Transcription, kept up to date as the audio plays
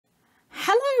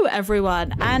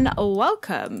everyone, and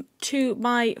welcome to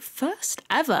my first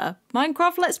ever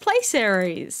Minecraft Let's Play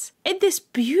series. In this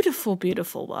beautiful,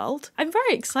 beautiful world, I'm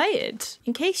very excited.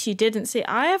 In case you didn't see,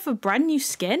 I have a brand new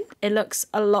skin. It looks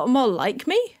a lot more like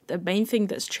me. The main thing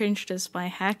that's changed is my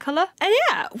hair color. And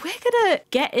yeah, we're gonna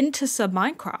get into some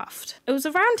Minecraft. It was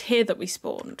around here that we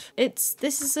spawned.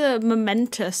 This is a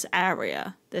momentous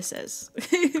area. This is.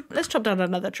 Let's chop down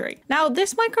another tree. Now,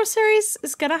 this Minecraft series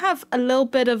is gonna have a little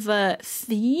bit of a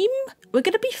theme. We're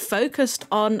gonna be focused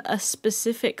on a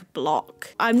specific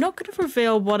block. I'm not gonna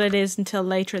reveal what it is until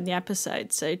later in the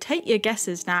episode, so take your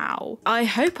guesses now. I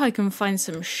hope I can find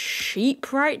some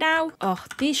sheep right now. Oh,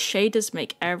 these shaders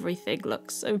make everything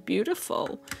look so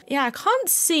beautiful. Yeah, I can't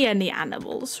see any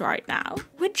animals right now,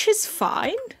 which is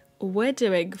fine. We're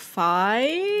doing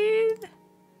fine.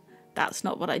 That's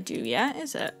not what I do yet,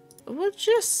 is it? We'll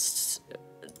just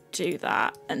do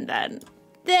that and then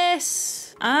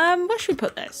this. Where should we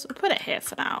put this? We'll put it here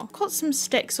for now. Got some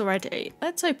sticks already.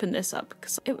 Let's open this up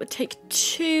because it would take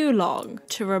too long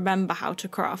to remember how to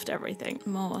craft everything.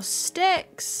 More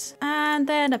sticks and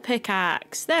then a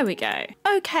pickaxe. There we go.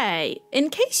 Okay, in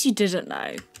case you didn't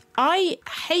know, I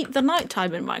hate the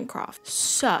nighttime in Minecraft.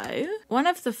 So one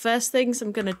of the first things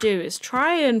I'm gonna do is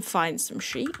try and find some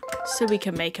sheep so we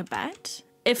can make a bed.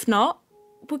 If not,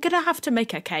 we're gonna have to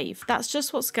make a cave. That's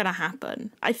just what's gonna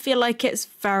happen. I feel like it's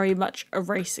very much a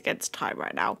race against time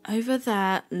right now. Over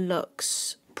there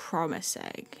looks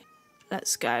promising.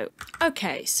 Let's go.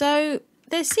 Okay, so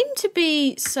there seem to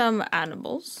be some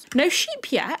animals. No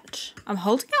sheep yet. I'm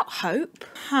holding out hope.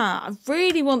 I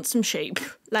really want some sheep.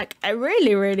 Like, I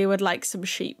really, really would like some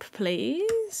sheep,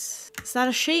 please. Is that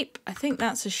a sheep? I think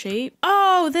that's a sheep.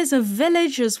 Oh, there's a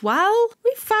village as well.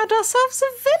 We found ourselves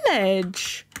a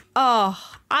village. Oh,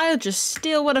 I'll just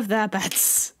steal one of their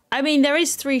beds. I mean, there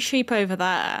is 3 sheep over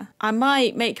there. I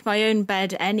might make my own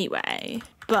bed anyway,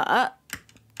 but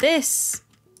this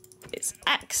is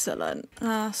excellent.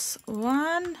 Last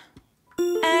one.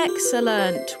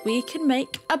 Excellent. We can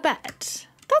make a bed.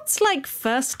 That's like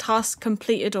first task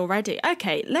completed already.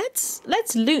 Okay, let's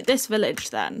loot this village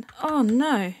then. Oh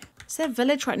no. Is there a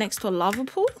village right next to a lava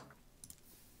pool?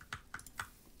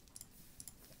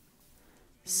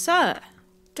 Sir,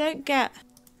 don't get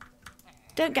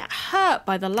hurt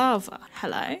by the lava.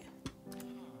 Hello.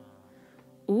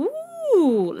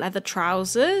 Ooh, leather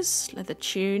trousers, leather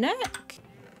tunic.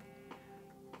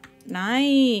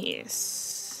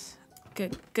 Nice.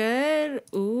 Good, good.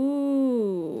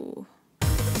 Ooh.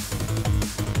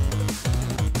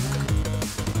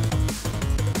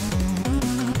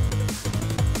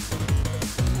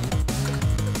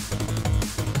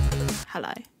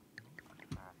 Hello.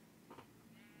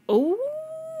 Ooh,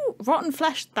 rotten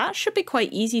flesh. That should be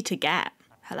quite easy to get.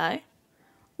 Hello.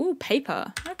 Ooh,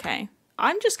 paper. Okay.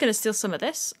 I'm just going to steal some of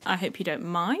this. I hope you don't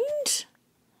mind.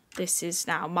 This is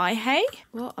now my hay.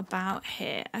 What about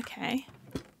here? Okay.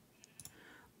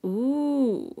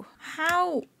 Ooh.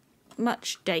 How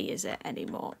much day is it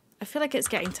anymore? I feel like it's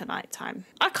getting to nighttime.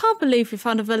 I can't believe we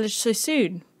found a village so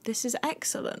soon. This is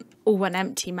excellent. Oh, an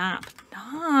empty map.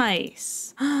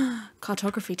 Nice.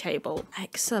 Cartography table.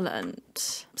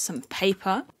 Excellent. Some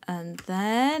paper. And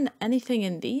then anything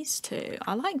in these two.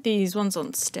 I like these ones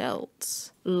on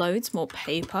stilts. Loads more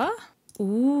paper.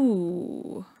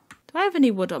 Ooh. Do I have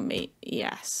any wood on me?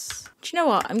 Yes. Do you know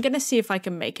what? I'm going to see if I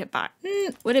can make it back.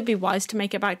 Would it be wise to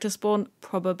make it back to spawn?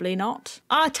 Probably not.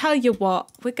 I'll tell you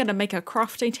what. We're going to make a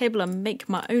crafting table and make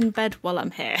my own bed while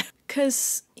I'm here.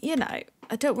 Because, you know,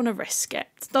 I don't want to risk it.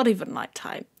 It's not even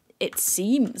nighttime. It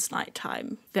seems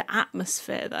nighttime. The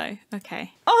atmosphere, though.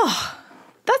 Okay. Oh,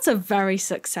 that's a very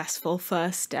successful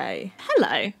first day.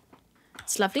 Hello.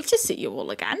 It's lovely to see you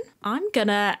all again. I'm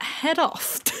gonna head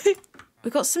off.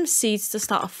 We've got some seeds to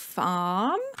start a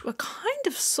farm. We're kind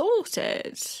of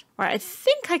sorted. Right, I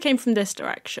think I came from this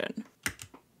direction.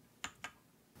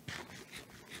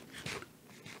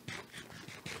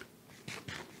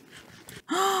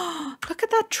 Look at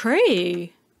that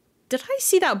tree. Did I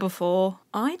see that before?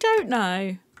 I don't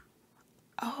know.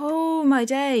 Oh, my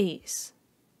days.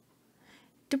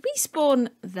 Did we spawn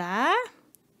there?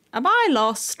 Am I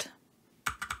lost?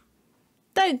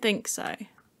 Don't think so.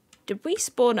 Did we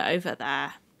spawn over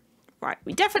there? Right,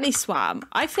 we definitely swam.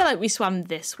 I feel like we swam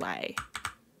this way.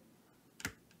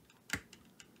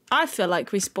 I feel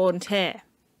like we spawned here.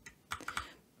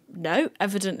 No,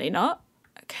 evidently not.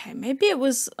 Okay, maybe it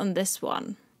was on this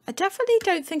one. I definitely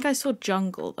don't think I saw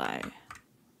jungle though.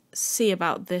 See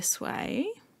about this way.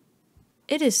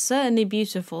 It is certainly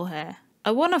beautiful here.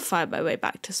 I want to find my way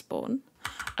back to spawn.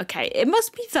 Okay, it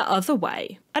must be the other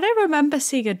way. I don't remember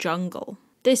seeing a jungle.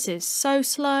 This is so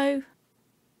slow.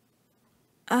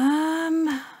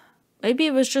 Maybe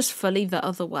it was just fully the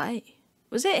other way.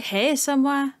 Was it here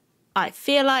somewhere? I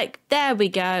feel like, there we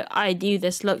go. I knew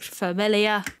this looked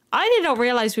familiar. I did not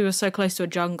realize we were so close to a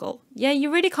jungle. Yeah,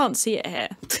 you really can't see it here.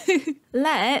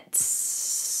 Let's...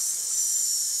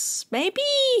 maybe...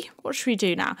 what should we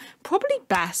do now? Probably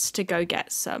best to go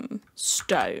get some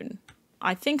stone.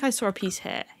 I think I saw a piece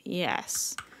here.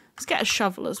 Yes. Let's get a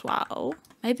shovel as well.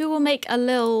 Maybe we'll make a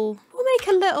little...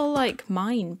 like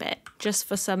mine bit just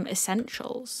for some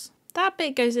essentials. That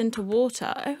bit goes into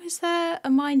water. Oh, is there a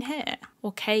mine here?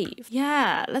 Or cave?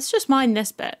 Yeah, let's just mine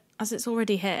this bit as it's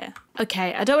already here.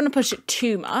 Okay, I don't want to push it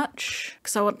too much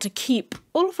because I want to keep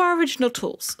all of our original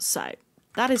tools. So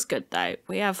that is good though.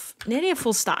 We have nearly a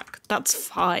full stack. That's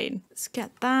fine. Let's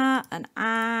get that, an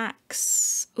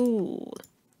axe. Ooh,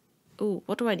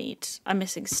 what do I need? I'm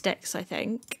missing sticks, I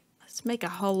think. Let's make a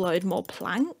whole load more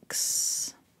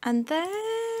planks. And then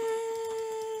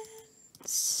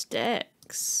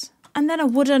sticks. And then a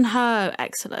wooden hoe.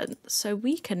 Excellent. So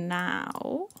we can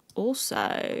now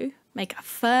also make a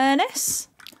furnace.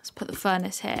 Let's put the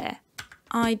furnace here.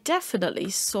 I definitely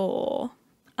saw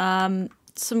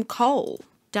some coal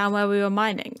down where we were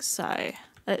mining. So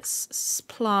let's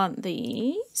plant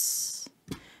these.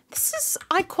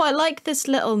 I quite like this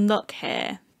little nook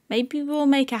here. Maybe we'll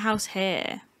make a house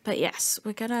here. But yes,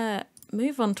 we're gonna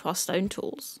move on to our stone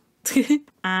tools.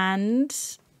 And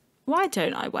why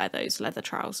don't I wear those leather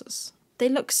trousers? They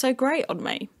look so great on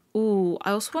me. Ooh,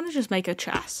 I also want to just make a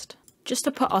chest just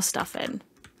to put our stuff in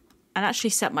and actually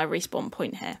set my respawn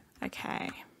point here. Okay.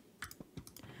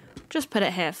 Just put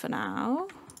it here for now.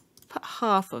 Put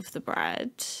half of the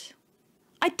bread.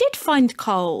 I did find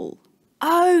coal.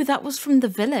 Oh, that was from the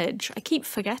village. I keep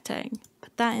forgetting.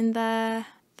 Put that in there.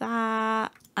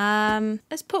 That.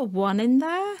 Let's put one in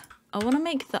there. I want to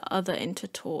make the other into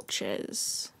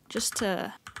torches just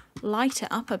to light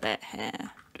it up a bit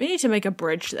here. We need to make a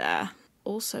bridge there.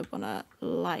 Also want to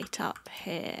light up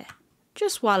here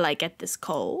just while I get this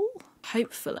coal.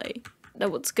 Hopefully no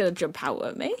one's gonna jump out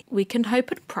at me. We can hope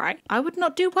and pray. I would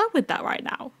not do well with that right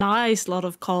now. Nice lot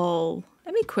of coal.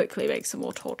 Let me quickly make some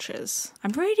more torches.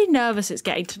 I'm really nervous it's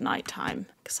getting to nighttime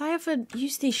because I haven't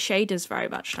used these shaders very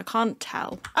much and I can't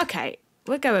tell. Okay.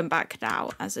 We're going back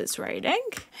now as it's raining.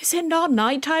 Is it not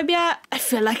nighttime yet? I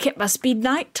feel like it must be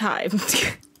nighttime.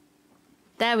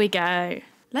 There we go.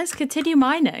 Let's continue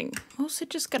mining. I'm also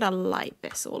just gonna light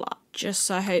this all up just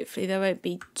so hopefully there won't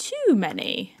be too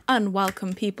many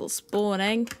unwelcome people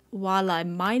spawning while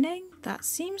I'm mining. That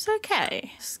seems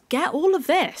okay. Let's get all of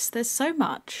this. There's so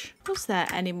much. Was there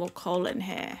any more coal in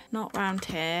here? Not round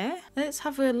here. Let's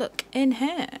have a look in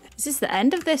here. Is this the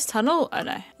end of this tunnel? Oh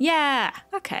no. Yeah.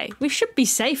 Okay. We should be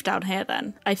safe down here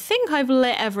then. I think I've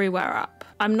lit everywhere up.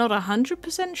 I'm not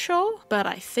 100% sure, but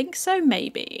I think so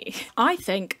maybe. I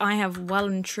think I have well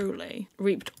and truly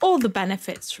reaped all the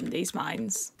benefits from these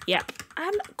mines. Yep.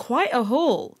 And quite a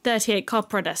haul. 38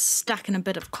 copper and a stack and a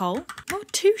bit of coal.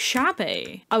 Not too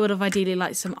shabby. I would have ideally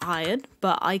liked some iron,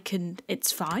 but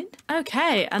it's fine.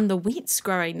 Okay, and the wheat's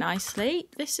growing nicely.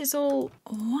 This is all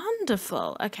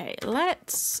wonderful. Okay,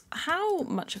 how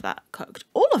much of that cooked?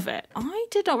 All of it. I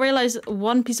did not realize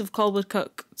one piece of coal would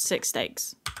cook 6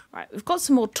 steaks. Right, we've got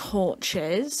some more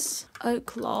torches.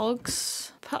 Oak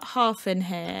logs. Put half in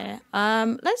here.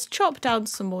 Let's chop down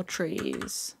some more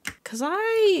trees. Because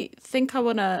I think I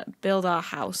want to build our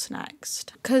house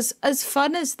next. Because as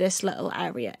fun as this little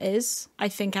area is, I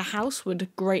think a house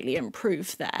would greatly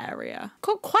improve the area.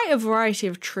 Got quite a variety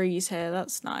of trees here.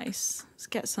 That's nice. Let's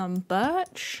get some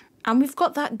birch. And we've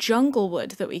got that jungle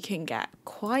wood that we can get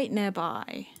quite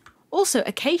nearby. Also,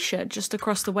 acacia just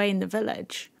across the way in the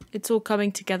village. It's all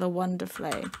coming together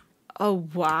wonderfully. Oh,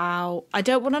 wow. I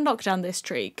don't want to knock down this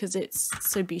tree because it's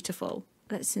so beautiful.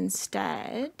 Let's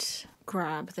instead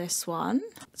grab this one.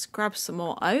 Let's grab some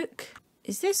more oak.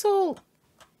 Is this all...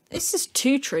 This is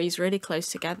 2 trees really close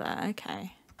together.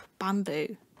 Okay.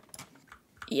 Bamboo.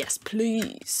 Yes,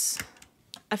 please.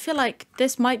 I feel like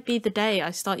this might be the day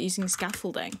I start using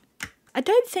scaffolding. I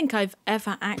don't think I've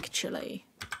ever actually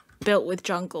built with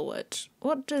jungle wood.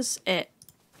 What does it...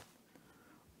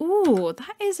 Ooh,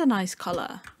 that is a nice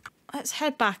colour. Let's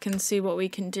head back and see what we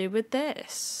can do with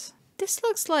this. This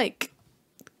looks like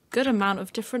a good amount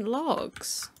of different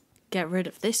logs. Get rid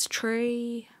of this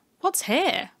tree. What's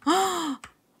here? Oh,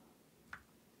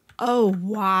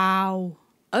 wow.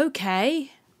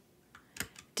 Okay.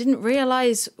 Didn't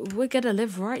realise we're going to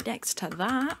live right next to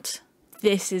that.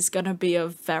 This is going to be a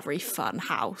very fun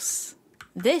house.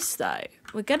 This, though,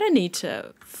 we're going to need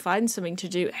to find something to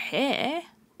do here.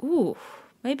 Ooh.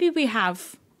 Maybe we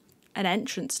have an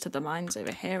entrance to the mines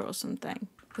over here or something.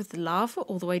 with the lava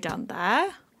all the way down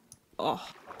there. Oh.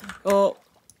 Oh.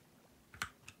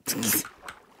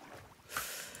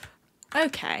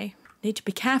 Okay. Need to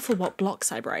be careful what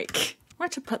blocks I break. Where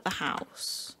to put the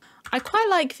house? I quite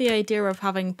like the idea of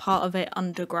having part of it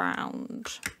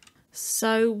underground.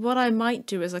 So what I might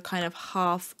do is a kind of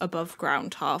half above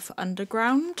ground, half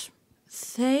underground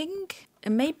thing.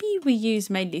 And maybe we use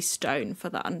mainly stone for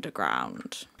the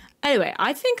underground. Anyway,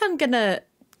 I think I'm gonna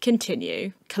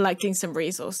continue collecting some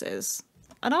resources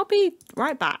and I'll be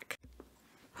right back.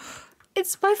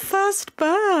 It's my first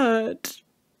bird.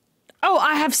 Oh,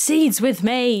 I have seeds with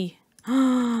me.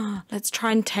 Let's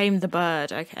try and tame the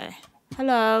bird. Okay.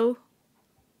 Hello.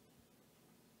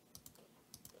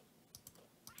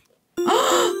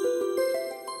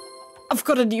 I've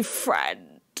got a new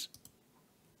friend.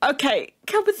 Okay,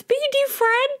 come with me, new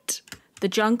friend. The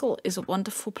jungle is a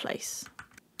wonderful place.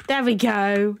 There we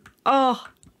go. Oh,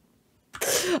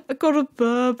 I got a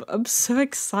burb. I'm so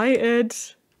excited.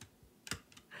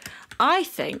 I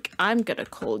think I'm gonna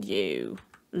call you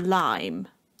Lime,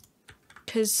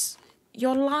 because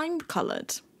you're lime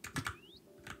coloured.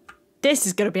 This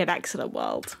is gonna be an excellent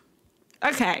world.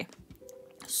 Okay,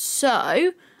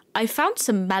 so I found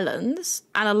some melons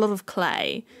and a lot of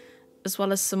clay, as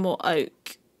well as some more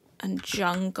oak and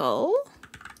jungle.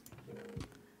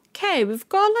 Okay, we've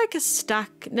got like a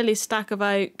stack, nearly a stack of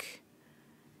oak,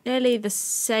 nearly the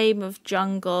same of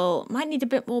jungle. Might need a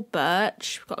bit more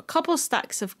birch. We've got a couple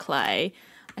stacks of clay.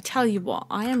 I tell you what,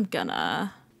 I am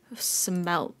gonna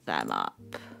smelt them up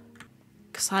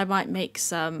because I might make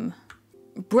some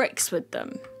bricks with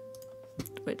them,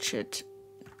 which should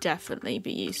definitely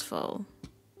be useful.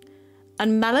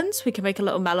 And melons, we can make a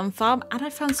little melon farm. And I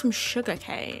found some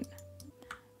sugarcane.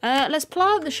 Let's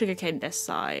plant the sugarcane this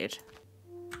side.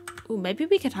 Ooh, maybe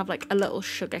we could have like a little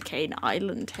sugarcane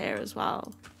island here as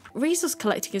well. Resource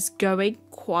collecting is going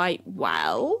quite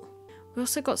well. We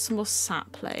also got some more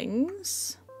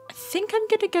saplings. I think I'm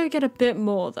gonna go get a bit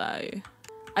more though.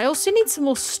 I also need some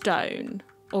more stone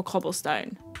or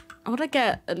cobblestone. I want to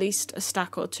get at least a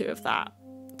stack or two of that.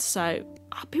 So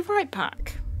I'll be right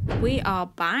back. We are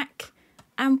back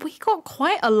and we got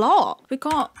quite a lot. We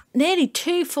got nearly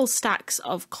 2 full stacks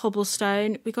of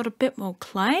cobblestone. We got a bit more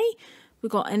clay. We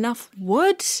got enough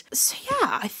wood. So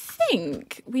yeah, I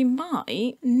think we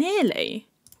might nearly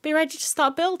be ready to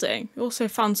start building. We also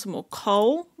found some more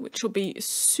coal, which will be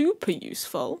super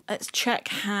useful. Let's check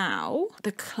how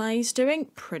the clay's doing.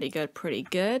 Pretty good, pretty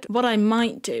good. What I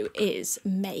might do is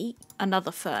make another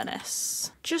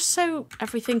furnace, just so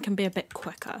everything can be a bit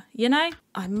quicker, you know?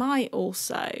 I might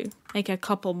also make a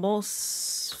couple more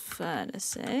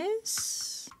furnaces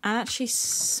and actually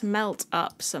smelt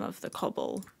up some of the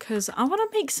cobble because I want to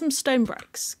make some stone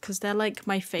bricks because they're like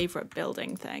my favorite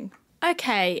building thing.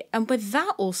 Okay, and with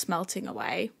that all smelting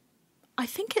away, I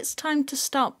think it's time to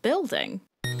start building.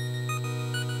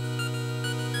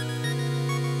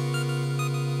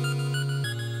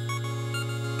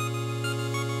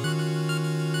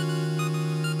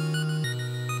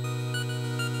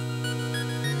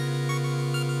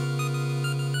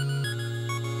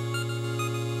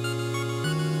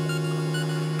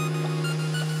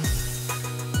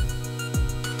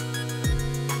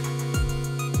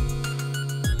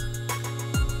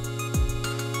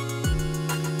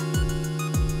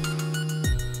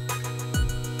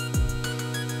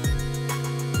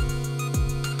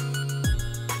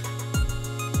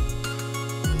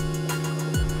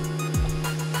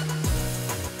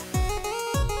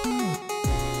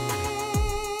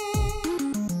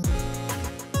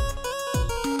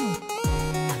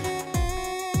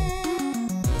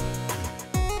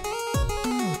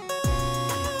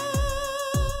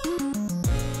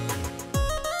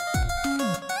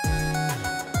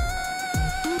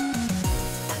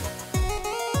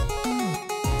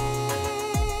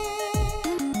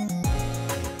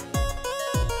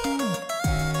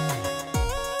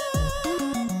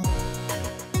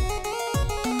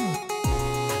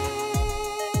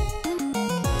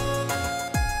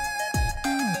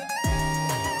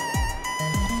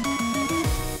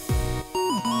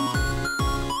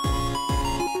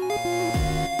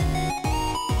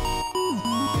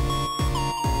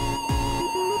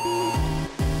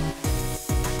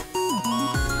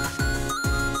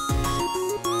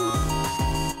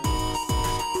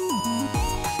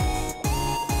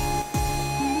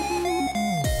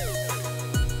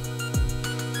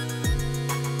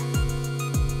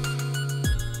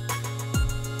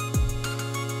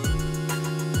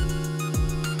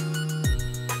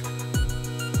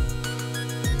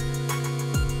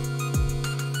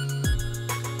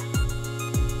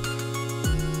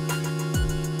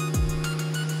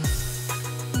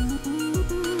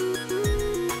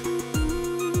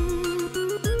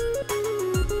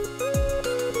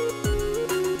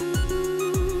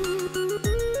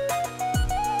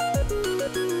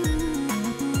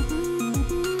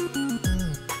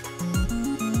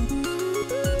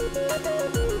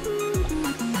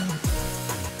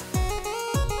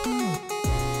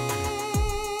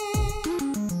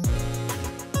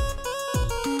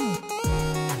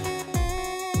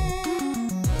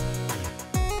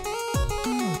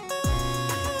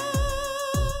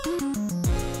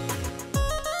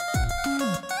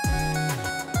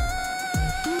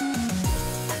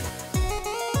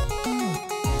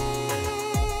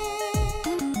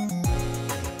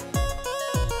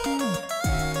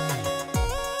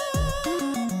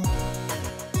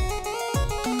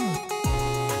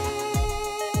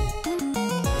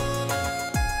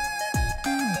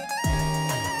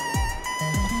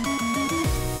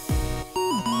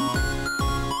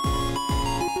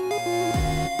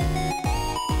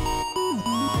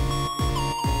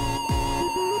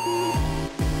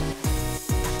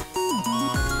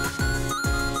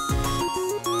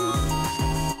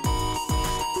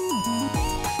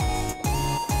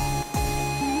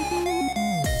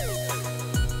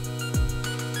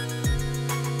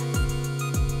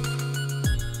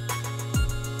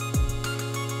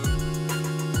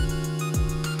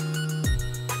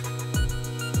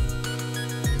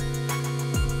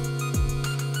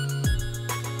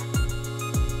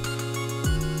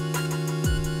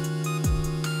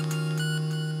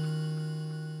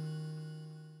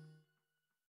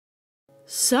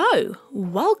 So,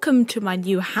 welcome to my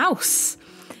new house.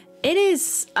 It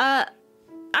is a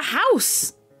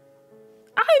house.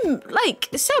 I'm like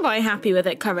semi-happy with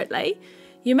it currently.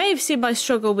 You may have seen my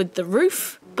struggle with the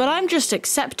roof, but I'm just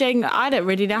accepting I don't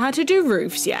really know how to do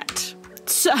roofs yet.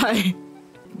 So,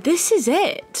 this is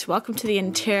it. Welcome to the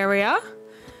interior.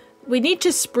 We need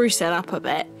to spruce it up a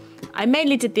bit. I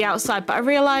mainly did the outside, but I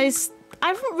realised I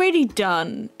haven't really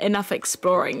done enough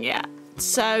exploring yet.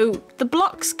 So the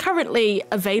blocks currently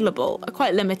available are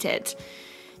quite limited.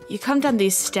 You come down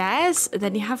these stairs, and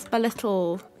then you have a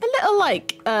little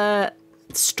like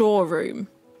storeroom.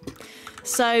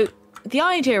 So the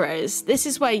idea is this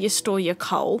is where you store your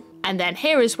coal, and then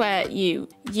here is where you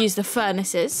use the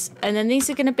furnaces, and then these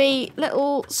are going to be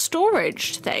little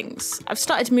storage things. I've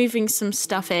started moving some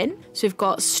stuff in. So we've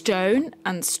got stone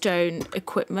and stone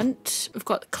equipment. We've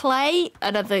got clay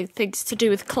and other things to do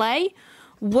with clay.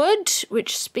 Wood,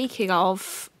 which speaking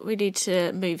of, we need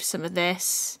to move some of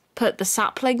this. Put the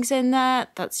saplings in there,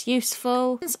 that's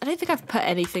useful. I don't think I've put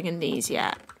anything in these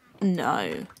yet.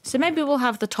 No. So maybe we'll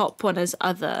have the top one as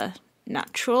other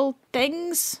natural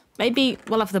things. Maybe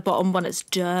we'll have the bottom one as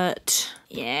dirt.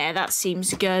 Yeah, that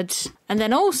seems good. And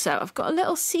then also, I've got a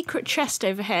little secret chest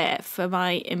over here for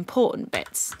my important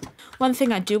bits. One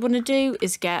thing I do want to do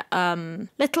is get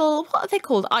little, what are they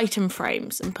called? Item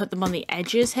frames, and put them on the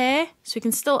edges here. So we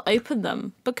can still open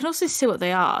them, but can also see what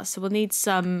they are. So we'll need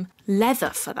some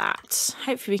leather for that.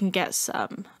 Hopefully we can get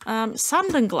some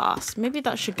sand and glass. Maybe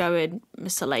that should go in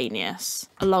miscellaneous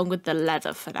along with the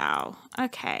leather for now.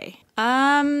 Okay.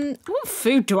 What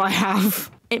food do I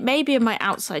have? It may be in my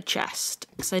outside chest,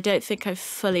 because I don't think I've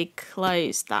fully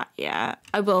closed that yet.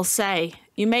 I will say,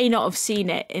 you may not have seen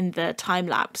it in the time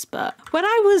lapse, but when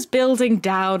I was building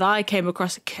down, I came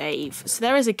across a cave. So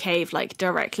there is a cave like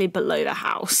directly below the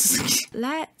house.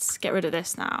 Let's get rid of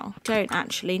this now. Don't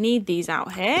actually need these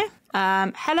out here.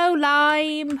 Hello,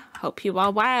 lime. Hope you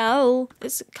are well.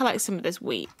 Let's collect some of this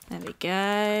wheat. There we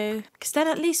go. Because then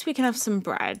at least we can have some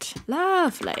bread.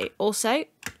 Lovely. Also,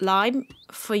 lime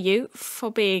for you for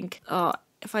being... Oh,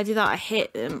 if I do that, I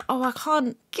hit them. Oh, I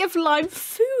can't give lime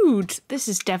food. This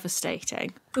is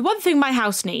devastating. The one thing my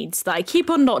house needs that I keep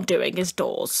on not doing is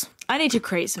doors. I need to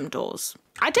create some doors.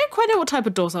 I don't quite know what type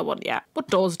of doors I want yet. What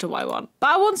doors do I want? But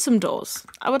I want some doors.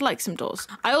 I would like some doors.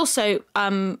 I also,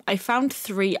 I found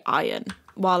 3 iron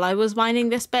while I was mining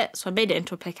this bit, so I made it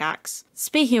into a pickaxe.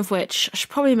 Speaking of which, I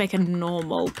should probably make a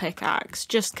normal pickaxe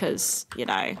just because, you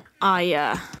know,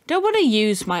 I don't want to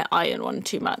use my iron one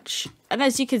too much. And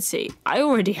as you can see, I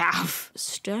already have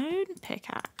stone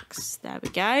pickaxe. There we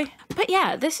go. But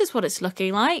yeah, this is what it's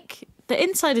looking like. The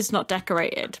inside is not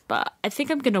decorated, but I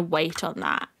think I'm going to wait on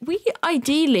that. We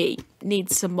ideally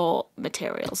need some more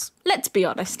materials. Let's be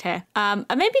honest here. And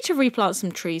maybe to replant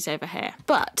some trees over here.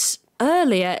 But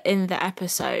earlier in the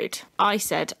episode, I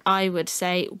said I would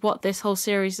say what this whole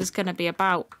series is going to be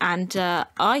about. And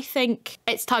I think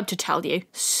it's time to tell you.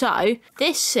 So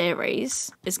this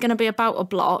series is going to be about a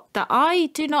block that I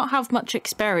do not have much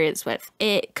experience with.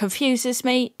 It confuses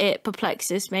me, it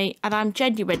perplexes me, and I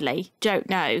genuinely don't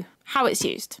know how it's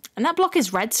used. And that block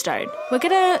is redstone. We're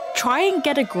gonna try and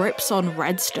get a grips on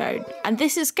redstone. And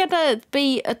this is gonna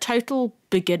be a total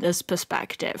beginner's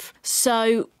perspective.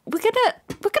 So we're gonna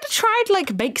try and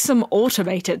like make some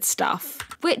automated stuff,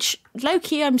 which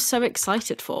low-key I'm so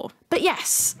excited for. But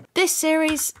yes, this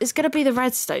series is gonna be the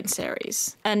redstone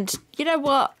series. And you know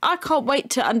what? I can't wait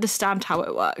to understand how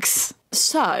it works.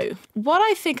 So, what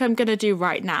I think I'm going to do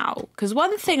right now, because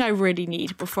one thing I really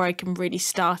need before I can really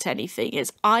start anything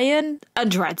is iron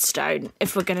and redstone,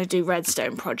 if we're going to do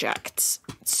redstone projects.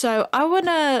 So, I want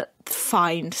to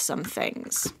find some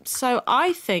things. So,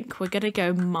 I think we're going to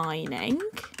go mining.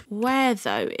 Where,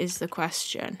 though, is the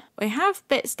question? We have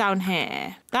bits down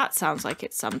here. That sounds like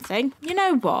it's something. You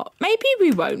know what? Maybe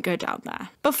we won't go down there.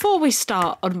 Before we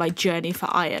start on my journey for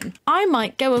iron, I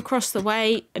might go across the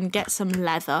way and get some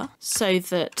leather so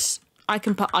that I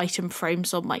can put item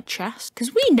frames on my chest.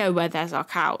 Because we know where there's our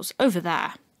cows. Over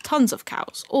there. Tons of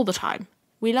cows. All the time.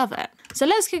 We love it. So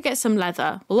let's go get some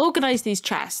leather. We'll organise these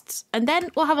chests. And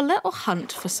then we'll have a little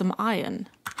hunt for some iron.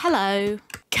 Hello.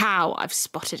 Cow. I've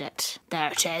spotted it.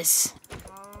 There it is.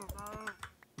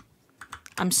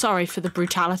 I'm sorry for the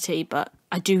brutality, but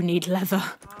I do need leather.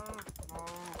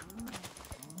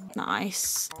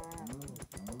 Nice.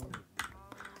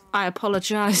 I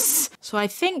apologise. So I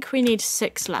think we need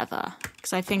 6 leather,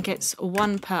 because I think it's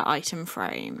 1 per item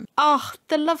frame. Oh,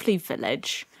 the lovely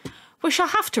village. We shall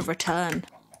have to return.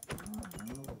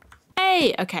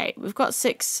 Hey, okay, we've got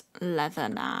 6 leather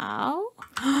now.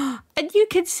 And you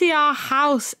can see our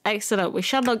house. Excellent. We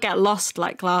shall not get lost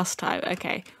like last time.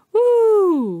 Okay,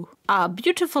 Woo! Our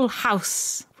beautiful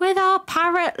house with our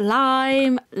parrot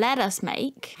lime. Let us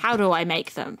make. How do I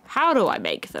make them? How do I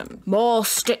make them? More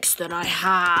sticks than I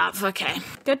have. Okay.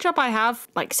 Good job I have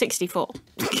like 64.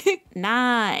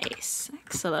 Nice.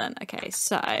 Excellent. Okay,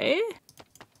 so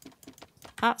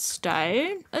that's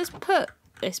stone. Let's put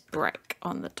this brick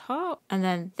on the top. And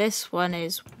then this one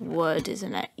is wood,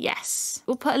 isn't it? Yes.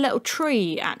 We'll put a little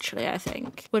tree, actually, I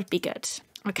think. Would be good.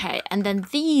 Okay, and then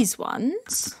these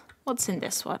ones. What's in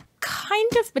this one?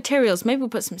 Kind of materials. Maybe we'll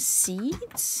put some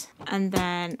seeds. And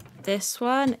then this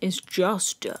one is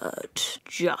just dirt.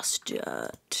 Just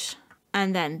dirt.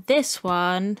 And then this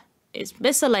one is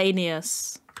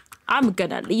miscellaneous. I'm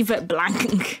gonna leave it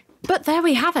blank. But there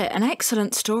we have it, an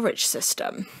excellent storage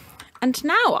system. And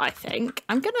now I think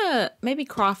I'm gonna maybe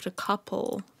craft a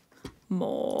couple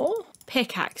more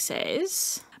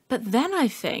pickaxes. But then I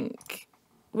think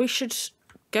we should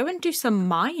go and do some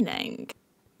mining.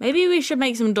 Maybe we should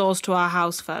make some doors to our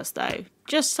house first though,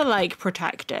 just to like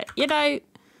protect it, you know?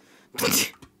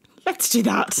 Let's do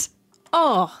that.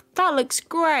 Oh, that looks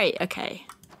great. Okay,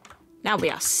 now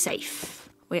we are safe.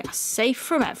 We are safe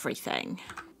from everything.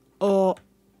 Oh,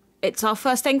 it's our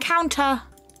first encounter.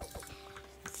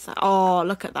 Oh,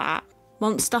 look at that.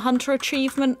 Monster Hunter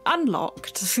achievement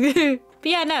unlocked. But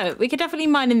yeah, no, we could definitely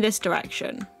mine in this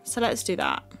direction. So let's do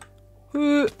that.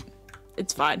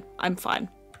 It's fine. I'm fine.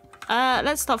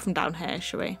 Let's start from down here,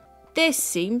 shall we? This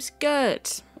seems good.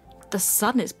 The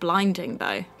sun is blinding, though.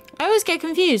 I always get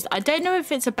confused. I don't know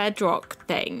if it's a Bedrock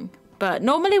thing, but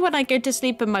normally when I go to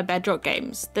sleep in my Bedrock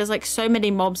games, there's like so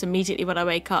many mobs immediately when I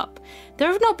wake up.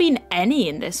 There have not been any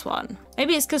in this one.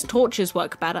 Maybe it's because torches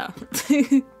work better.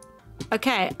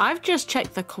 Okay, I've just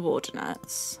checked the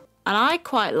coordinates, and I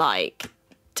quite like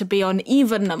to be on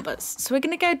even numbers. So we're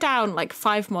going to go down like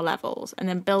 5 more levels and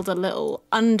then build a little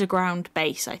underground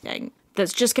base, I think.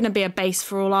 That's just going to be a base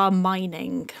for all our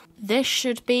mining. This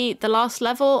should be the last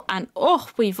level. And oh,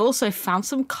 we've also found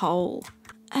some coal.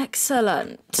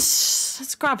 Excellent.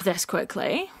 Let's grab this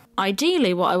quickly.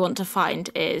 Ideally, what I want to find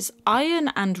is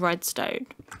iron and redstone.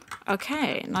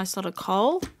 Okay, nice lot of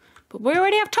coal. But we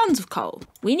already have tons of coal.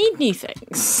 We need new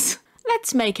things.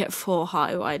 Let's make it 4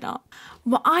 high, why not?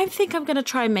 Well, I think I'm going to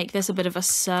try and make this a bit of a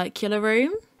circular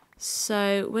room.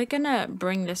 So we're going to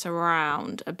bring this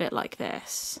around a bit like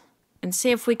this and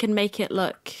see if we can make it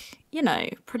look, you know,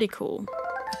 pretty cool.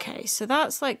 Okay, so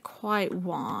that's like quite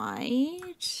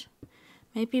wide.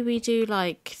 Maybe we do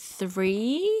like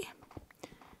 3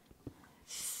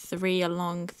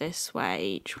 along this way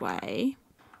each way.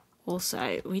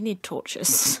 Also, we need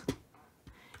torches.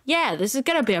 Yeah, this is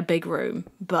going to be a big room,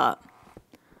 but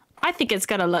I think it's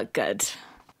going to look good.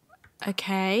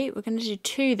 Okay, we're going to do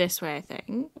 2 this way, I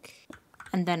think.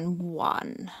 And then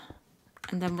 1.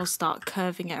 And then we'll start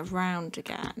curving it around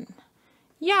again.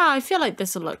 Yeah, I feel like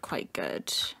this will look quite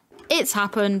good. It's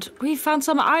happened. We found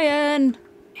some iron.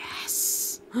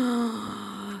 Yes.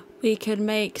 We could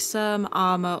make some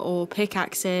armor or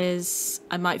pickaxes.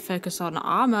 I might focus on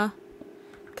armor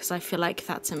because I feel like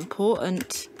that's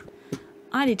important.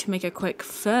 I need to make a quick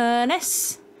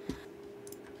furnace.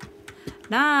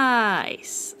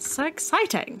 Nice. So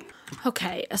exciting.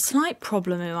 Okay, a slight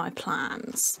problem in my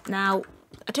plans. Now,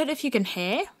 I don't know if you can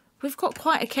hear. We've got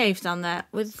quite a cave down there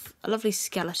with a lovely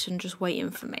skeleton just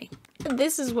waiting for me. And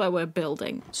this is where we're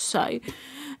building. So,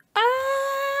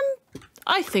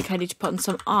 I think I need to put on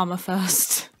some armor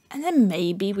first. And then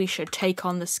maybe we should take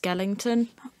on the skeleton.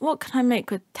 What can I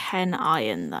make with 10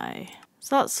 iron though?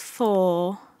 So that's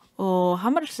 4. Or how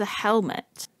much is a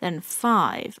helmet? Then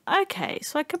 5. Okay,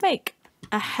 so I could make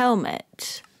a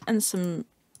helmet and some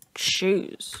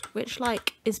shoes, which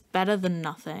like is better than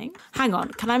nothing. Hang on,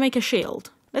 can I make a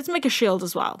shield? Let's make a shield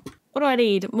as well. What do I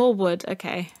need? More wood.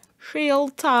 Okay.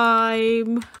 Shield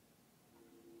time.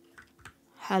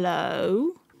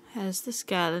 Hello. Has the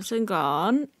skeleton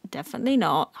gone? Definitely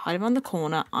not. Hide him on the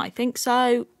corner. I think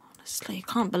so. Honestly,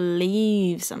 I can't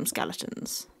believe some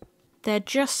skeletons. They're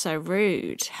just so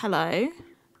rude. Hello.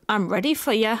 I'm ready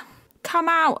for you. Come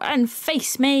out and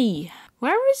face me.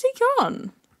 Where is he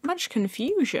gone? Much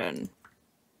confusion.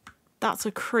 That's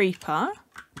a creeper.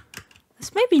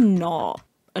 Let's maybe not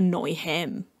annoy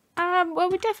him. Well,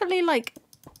 we definitely like...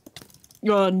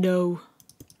 Oh, no.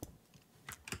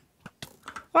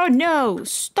 Oh, no.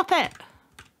 Stop it.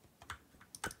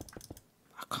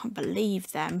 I can't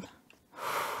believe them.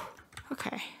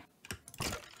 Okay.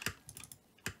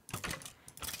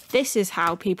 This is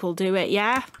how people do it,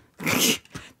 yeah?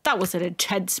 That was an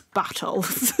intense battle.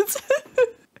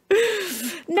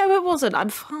 No, it wasn't. I'm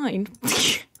fine.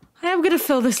 I am going to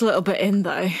fill this a little bit in,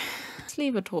 though. Let's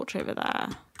leave a torch over there.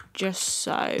 just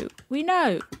so we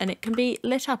know, and it can be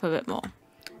lit up a bit more.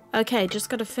 Okay, just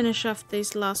got to finish off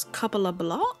these last couple of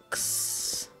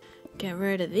blocks. Get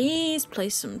rid of these,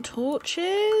 place some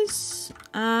torches.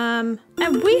 And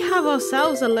we have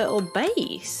ourselves a little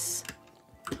base.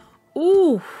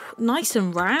 Ooh, nice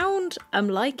and round. I'm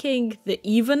liking the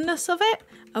evenness of it.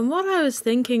 And what I was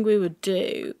thinking we would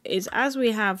do is, as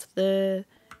we have the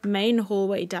main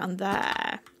hallway down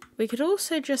there, we could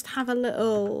also just have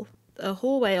a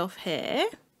hallway off here,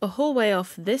 a hallway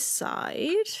off this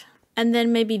side, and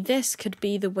then maybe this could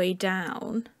be the way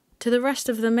down to the rest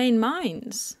of the main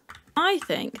mines. I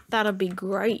think that'd be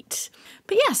great.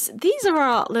 But yes, these are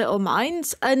our little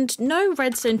mines, and no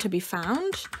redstone to be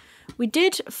found. We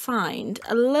did find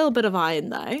a little bit of iron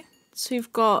though. So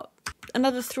we've got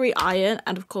another 3 iron,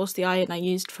 and of course the iron I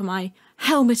used for my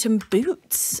helmet and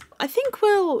boots. I think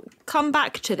we'll come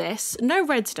back to this. No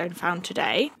redstone found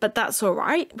today, but that's all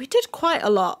right. We did quite a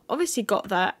lot. Obviously got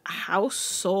the house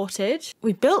sorted.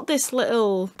 We built this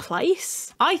little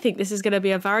place. I think this is going to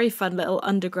be a very fun little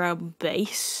underground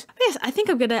base. But yes, I think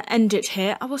I'm going to end it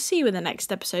here. I will see you in the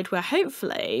next episode where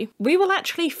hopefully we will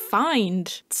actually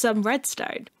find some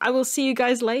redstone. I will see you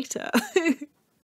guys later.